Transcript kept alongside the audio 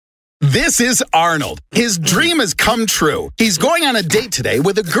This is Arnold. His dream has come true. He's going on a date today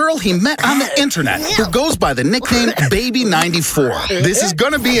with a girl he met on the internet who goes by the nickname Baby94. This is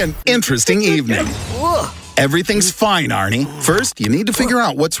gonna be an interesting evening. Everything's fine, Arnie. First, you need to figure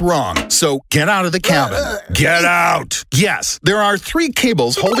out what's wrong. So get out of the cabin. Get out! Yes, there are 3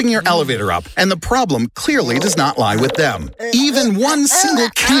 cables holding your elevator up, and the problem clearly does not lie with them. Even one single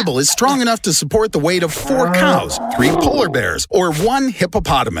cable is strong enough to support the weight of 4 cows, 3 polar bears, or 1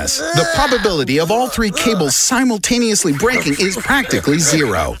 hippopotamus. The probability of all 3 cables simultaneously breaking is practically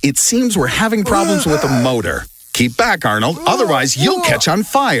 0. It seems we're having problems with the motor. Keep back, Arnold, otherwise you'll catch on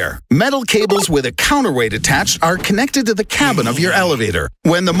fire. Metal cables with a counterweight attached are connected to the cabin of your elevator.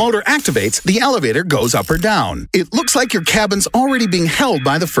 When the motor activates, the elevator goes up or down. It looks like your cabin's already being held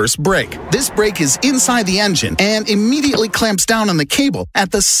by the first brake. This brake is inside the engine and immediately clamps down on the cable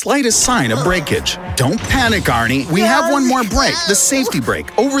at the slightest sign of breakage. Don't panic, Arnie. We have one more brake, the safety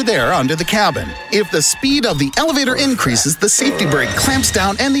brake, over there under the cabin. If the speed of the elevator increases, the safety brake clamps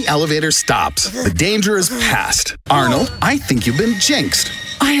down and the elevator stops. The danger is past. Arnold, I think you've been jinxed.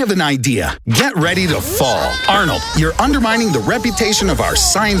 I have an idea. Get ready to fall. Arnold, you're undermining the reputation of our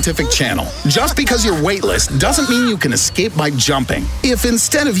scientific channel. Just because you're weightless doesn't mean you can escape by jumping. If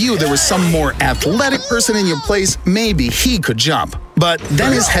instead of you there was some more athletic person in your place, maybe he could jump. But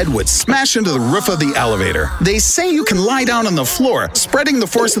then his head would smash into the roof of the elevator. They say you can lie down on the floor, spreading the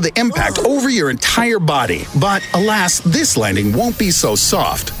force of the impact over your entire body. But alas, this landing won't be so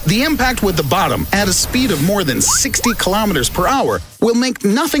soft. The impact with the bottom at a speed of more than 60 kilometers per hour will make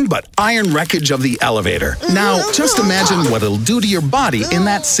nothing but iron wreckage of the elevator. Now, just imagine what it'll do to your body in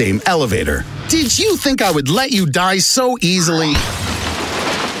that same elevator. Did you think I would let you die so easily?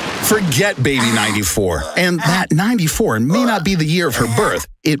 Forget Baby94. And that 94 may not be the year of her birth.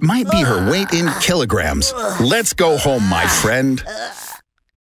 It might be her weight in kilograms. Let's go home, my friend.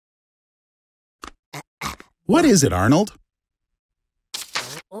 What is it, Arnold?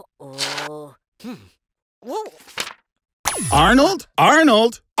 Arnold?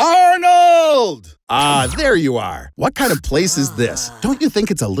 Arnold? Arnold! Ah, there you are. What kind of place is this? Don't you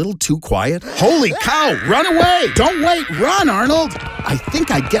think it's a little too quiet? Holy cow, run away! Don't wait, run, Arnold! I think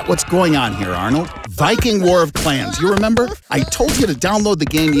I get what's going on here, Arnold. Viking War of Clans, you remember? I told you to download the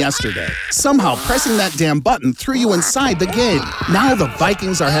game yesterday. Somehow pressing that damn button threw you inside the game. Now the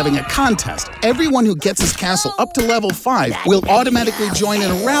Vikings are having a contest. Everyone who gets his castle up to level 5 will automatically join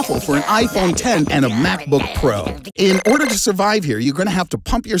in a raffle for an iPhone 10 and a MacBook Pro. In order to survive here, you're going to have to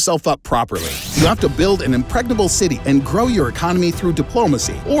pump yourself up properly. You have to build an impregnable city and grow your economy through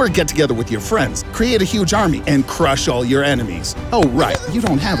diplomacy, or get together with your friends, create a huge army, and crush all your enemies. Oh right, you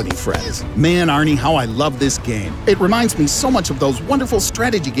don't have any friends. Man, Arnie, how I love this game. It reminds me so much of those wonderful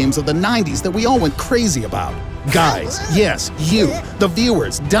strategy games of the 90s that we all went crazy about. Guys, yes, you, the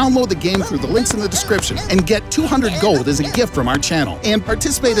viewers, download the game through the links in the description and get 200 gold as a gift from our channel and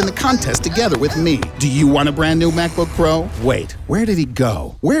participate in the contest together with me. Do you want a brand new MacBook Pro? Wait, where did he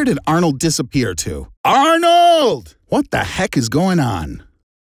go? Where did Arnold disappear to? Arnold! What the heck is going on?